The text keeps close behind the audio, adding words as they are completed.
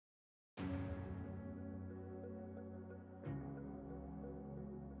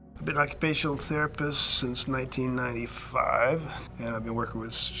I've been an occupational therapist since 1995, and I've been working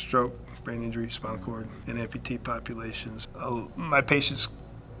with stroke, brain injury, spinal cord, and amputee populations. My patients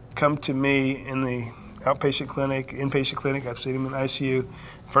come to me in the outpatient clinic, inpatient clinic. I've seen them in ICU.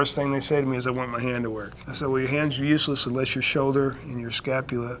 First thing they say to me is, I want my hand to work. I said, well, your hands are useless unless your shoulder and your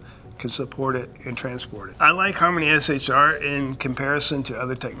scapula can support it and transport it. I like Harmony SHR in comparison to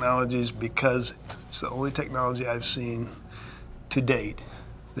other technologies because it's the only technology I've seen to date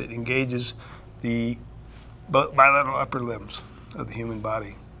that engages the bilateral upper limbs of the human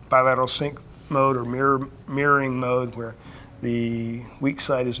body. Bilateral sync mode or mirroring mode, where the weak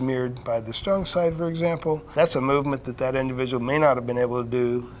side is mirrored by the strong side, for example. That's a movement that individual may not have been able to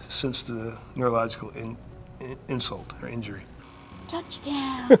do since the neurological insult or injury.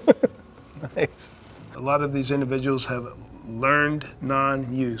 Touchdown! Nice. A lot of these individuals have learned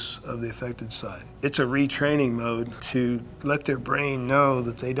non-use of the affected side. It's a retraining mode to let their brain know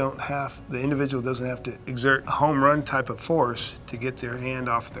that the individual doesn't have to exert a home run type of force to get their hand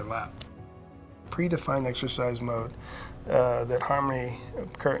off their lap. Predefined exercise mode that Harmony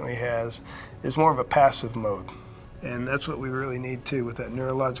currently has is more of a passive mode. And that's what we really need too with that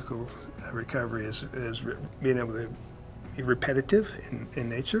neurological recovery is being able to be repetitive in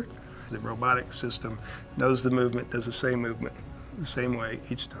nature. The robotic system knows the movement, does the same movement the same way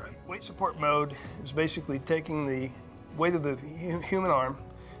each time. Weight support mode is basically taking the weight of the human arm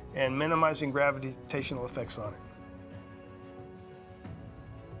and minimizing gravitational effects on it.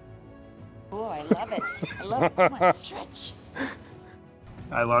 Oh, I love it. I love it. Come on, stretch.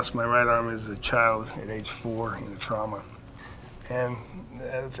 I lost my right arm as a child at age 4 in a trauma. And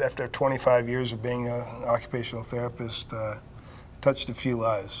after 25 years of being an occupational therapist, touched a few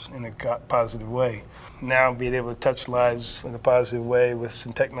lives in a positive way. Now being able to touch lives in a positive way with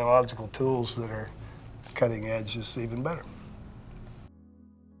some technological tools that are cutting edge is even better.